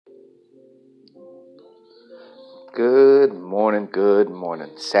Good morning.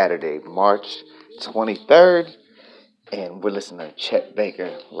 Saturday, March 23rd, and we're listening to Chet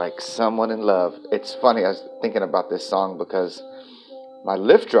Baker, Like Someone in Love. It's funny, I was thinking about this song because my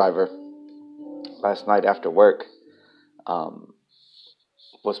Lyft driver last night after work um,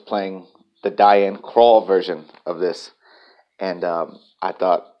 was playing the Diane Krall version of this, and I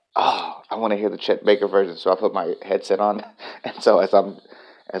thought, I want to hear the Chet Baker version, so I put my headset on, and so as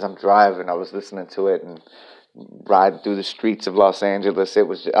I'm driving, I was listening to it and riding through the streets of Los Angeles.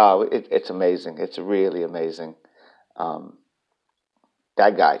 It's amazing. It's really amazing. Um,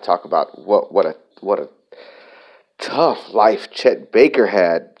 that guy, talk about what a tough life Chet Baker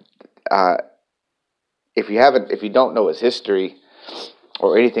had. Uh, if you don't know his history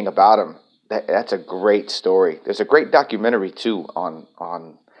or anything about him, that's a great story. There's a great documentary too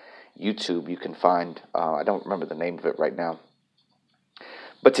on YouTube. You can find. I don't remember the name of it right now.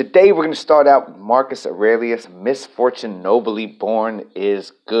 But today we're going to start out with Marcus Aurelius. Misfortune nobly born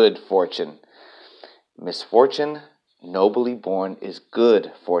is good fortune. Misfortune nobly born is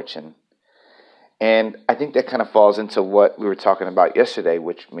good fortune. And I think that kind of falls into what we were talking about yesterday,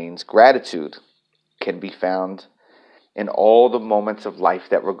 which means gratitude can be found in all the moments of life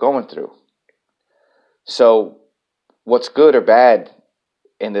that we're going through. So what's good or bad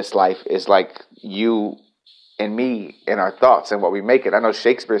in this life is like you and me and our thoughts and what we make it. I know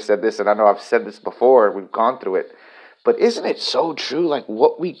Shakespeare said this, and I know I've said this before. We've gone through it. But isn't it so true? Like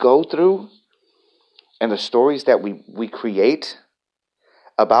what we go through and the stories that we create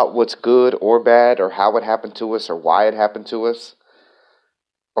about what's good or bad or how it happened to us or why it happened to us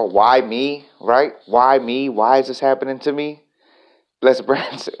or why me, right? Why me? Why is this happening to me? Les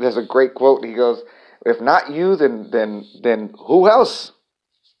Brown, there's a great quote. He goes, if not you, then who else?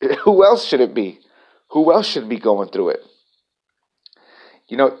 Who else should it be? Who else should be going through it?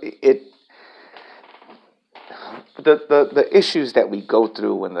 You know, the issues that we go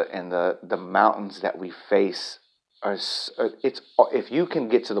through and the mountains that we face it's if you can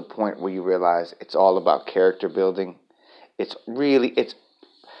get to the point where you realize it's all about character building. It's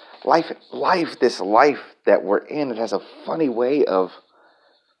life. This life that we're in, it has a funny way of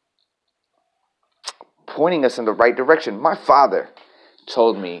pointing us in the right direction. My father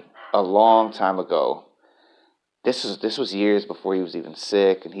told me a long time ago. This was years before he was even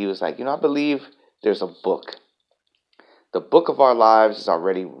sick, and he was like, I believe there's a book. The book of our lives is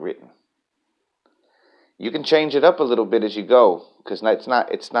already written. You can change it up a little bit as you go, because it's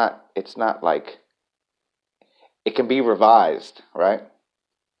not like it can be revised, right?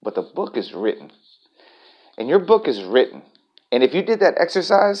 But the book is written, and your book is written. And if you did that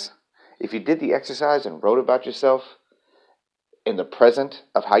exercise, if you did the exercise and wrote about yourself in the present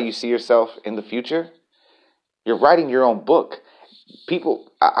of how you see yourself in the future, you're writing your own book.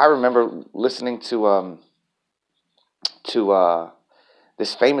 I remember listening to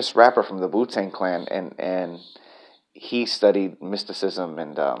this famous rapper from the Wu-Tang Clan, and he studied mysticism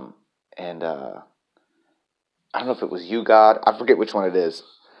and I don't know if it was You God, I forget which one it is,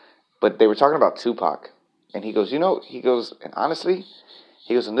 but they were talking about Tupac, and he goes, and honestly,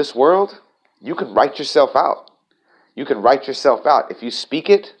 he goes, in this world, you can write yourself out. You can write yourself out if you speak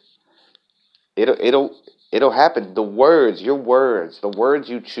it. It'll happen. Your words, the words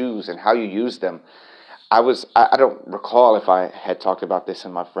you choose and how you use them. I don't recall if I had talked about this,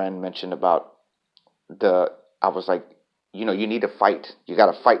 and my friend mentioned about I was like, you need to fight. You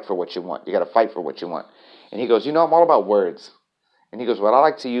got to fight for what you want. You got to fight for what you want. And he goes, I'm all about words. And he goes, what I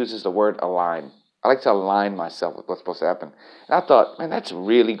like to use is the word align. I like to align myself with what's supposed to happen. And I thought, man, that's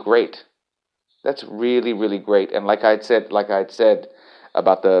really great. That's really, really great. And like I had said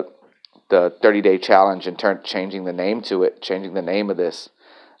about the 30-day challenge and changing the name to it, changing the name of this,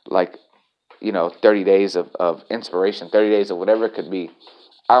 like, 30 days of inspiration, 30 days of whatever it could be.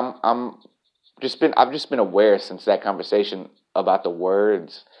 I've just been aware since that conversation about the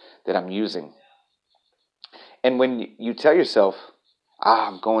words that I'm using. And when you tell yourself,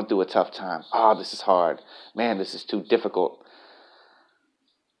 I'm going through a tough time. This is hard. Man, this is too difficult.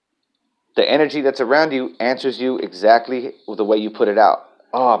 The energy that's around you answers you exactly the way you put it out.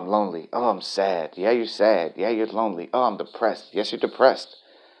 I'm lonely. I'm sad. Yeah, you're sad. Yeah, you're lonely. I'm depressed. Yes, you're depressed.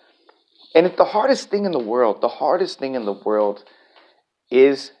 And if the hardest thing in the world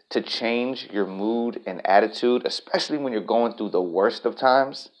is to change your mood and attitude, especially when you're going through the worst of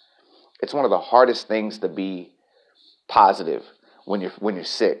times. It's one of the hardest things to be positive when you're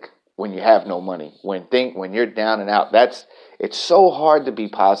sick, when you have no money, when you're down and out. It's so hard to be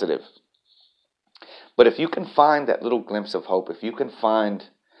positive. But if you can find that little glimpse of hope, if you can find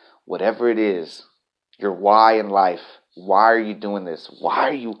whatever it is, your why in life, why are you doing this? Why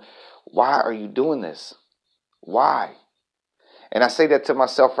are you doing this? Why? And I say that to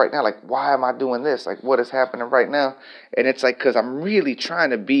myself right now, like, why am I doing this? Like, what is happening right now? And it's like, because I'm really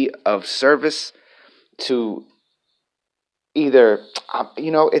trying to be of service to either,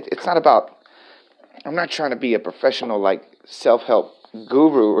 it's not about, I'm not trying to be a professional, like, self-help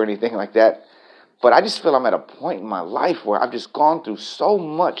guru or anything like that. But I just feel I'm at a point in my life where I've just gone through so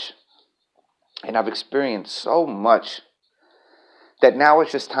much and I've experienced so much that now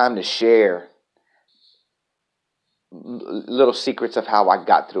it's just time to share little secrets of how I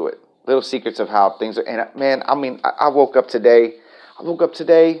got through it. Little secrets of how things are. And man, I mean, I woke up today.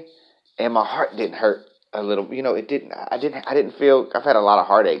 And my heart didn't hurt a little. It didn't. I didn't feel. I've had a lot of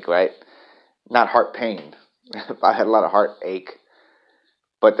heartache, right? Not heart pain. I had a lot of heartache.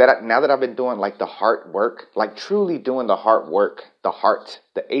 But now that I've been doing like the heart work, like truly doing the heart work, the HEART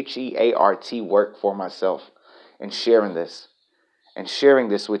work for myself, and sharing this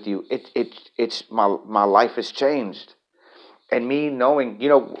with you, it's my life has changed. And me knowing,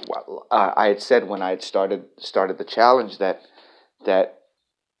 I had said when I had started the challenge that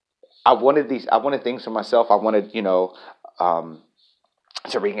I wanted things for myself. I wanted,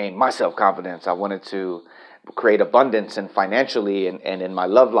 to regain my self-confidence. I wanted to create abundance and financially and in my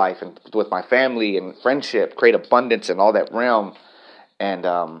love life and with my family and friendship, create abundance in all that realm. And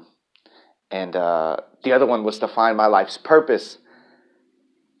the other one was to find my life's purpose.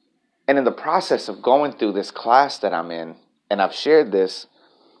 And in the process of going through this class that I'm in, and I've shared this,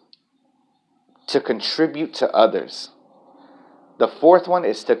 to contribute to others. The fourth one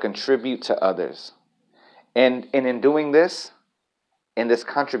is to contribute to others. And in doing this, in this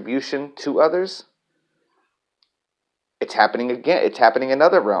contribution to others, it's happening again. It's happening in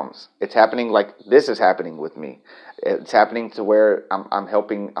other realms. It's happening like this is happening with me. It's happening to where I'm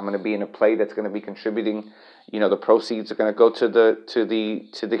helping. I'm going to be in a play that's going to be contributing. The proceeds are going to go to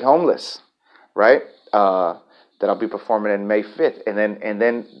the homeless, right? That I'll be performing in May 5th, and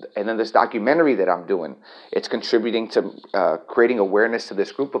then this documentary that I'm doing. It's contributing to creating awareness to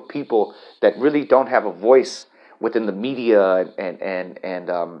this group of people that really don't have a voice within the media and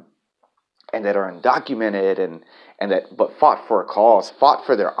that are undocumented but fought for a cause, fought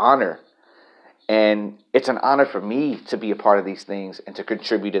for their honor. And it's an honor for me to be a part of these things and to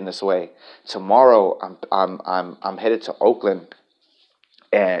contribute in this way. Tomorrow, I'm headed to Oakland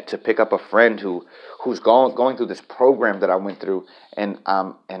and to pick up a friend who's going through this program that I went through, and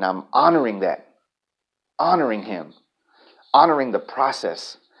I'm honoring him, honoring the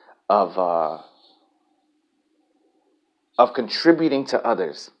process of contributing to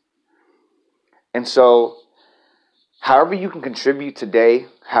others. And so, however you can contribute today,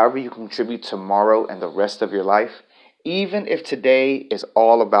 however you can contribute tomorrow and the rest of your life, even if today is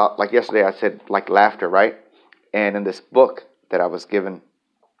all about, like yesterday I said, like laughter, right? And in this book that I was given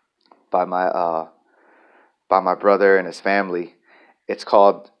by my brother and his family, it's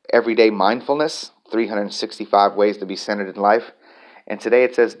called Everyday Mindfulness, 365 Ways to be Centered in Life. And today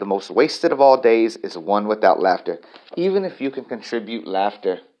it says, the most wasted of all days is one without laughter. Even if you can contribute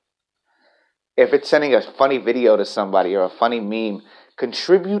laughter, if it's sending a funny video to somebody or a funny meme,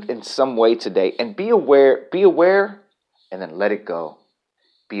 contribute in some way today and be aware and then let it go.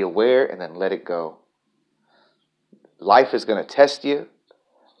 Be aware and then let it go. Life is going to test you.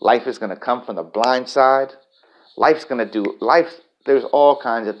 Life is going to come from the blind side. There's all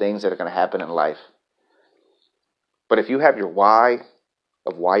kinds of things that are going to happen in life. But if you have your why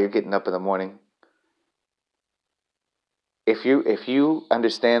of why you're getting up in the morning, if you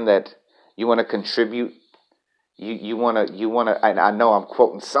understand that you want to contribute, you want to. I know I'm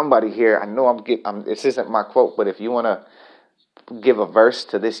quoting somebody here. I know this isn't my quote, but if you want to give a verse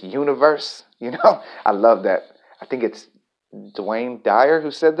to this universe, I love that. I think it's Dwayne Dyer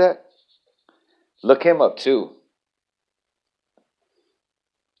who said that. Look him up too.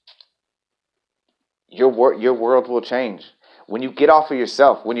 Your world will change when you get off of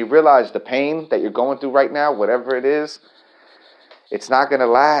yourself. When you realize the pain that you're going through right now, whatever it is, it's not going to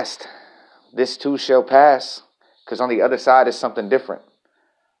last. This too shall pass, because on the other side is something different.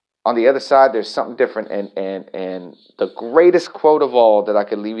 On the other side, there's something different. And the greatest quote of all that I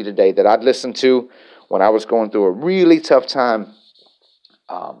could leave you today, that I'd listened to when I was going through a really tough time,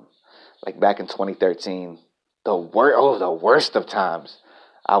 like back in 2013, the worst of times.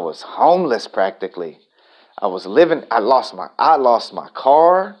 I was homeless practically. I lost my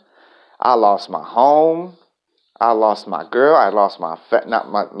car. I lost my home. I lost my girl. I lost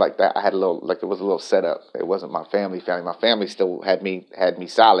like that. I had it was a little setup. It wasn't my family. My family still had me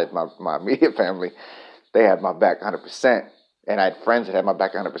solid. My immediate family, they had my back 100%. And I had friends that had my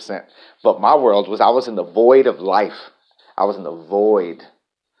back 100%. But my world I was in the void of life. I was in the void.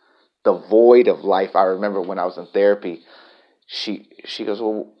 the void of life. I remember when I was in therapy, she goes,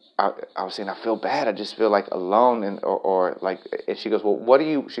 well, I was saying I feel bad. I just feel like alone, or like, and she goes, well, what do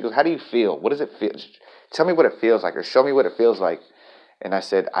you? She goes, how do you feel? What does it feel? Tell me what it feels like, or show me what it feels like. And I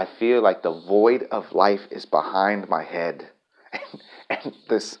said, I feel like the void of life is behind my head, and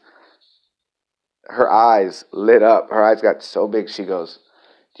this. Her eyes lit up. Her eyes got so big. She goes,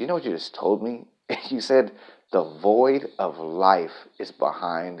 do you know what you just told me? You said the void of life is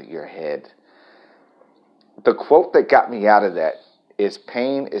behind your head. The quote that got me out of that is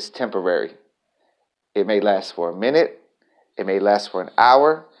pain is temporary. It may last for a minute. It may last for an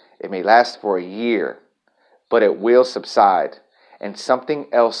hour. It may last for a year, but it will subside and something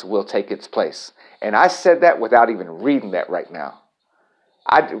else will take its place. And I said that without even reading that right now.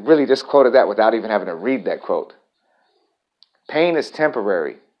 I really just quoted that without even having to read that quote. Pain is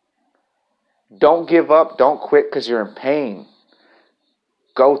temporary. Don't give up. Don't quit because you're in pain.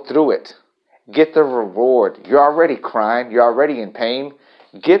 Go through it. Get the reward. You're already crying. You're already in pain.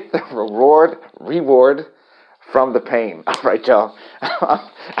 Get the reward from the pain. All right, y'all.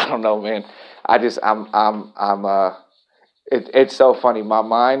 I don't know, man. It's so funny. My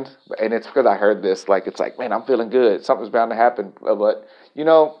mind, and it's because I heard this, like, it's like, man, I'm feeling good. Something's bound to happen. But,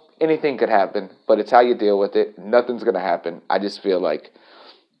 anything could happen, but it's how you deal with it. Nothing's going to happen. I just feel like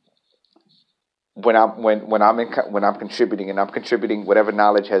when I'm contributing, and I'm contributing whatever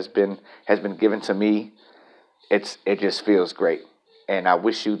knowledge has been given to me, it just feels great. And I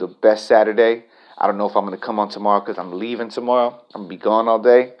wish you the best Saturday. I don't know if I'm going to come on tomorrow because I'm leaving tomorrow. I'm going to be gone all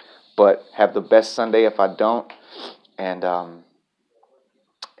day, but have the best Sunday if I don't. And I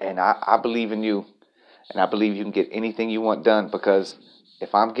believe in you, and I believe you can get anything you want done, because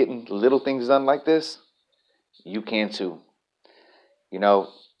if I'm getting little things done like this, you can too.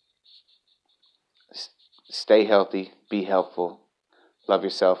 Stay healthy, be helpful, love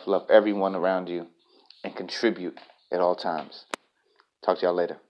yourself, love everyone around you, and contribute at all times. Talk to y'all later.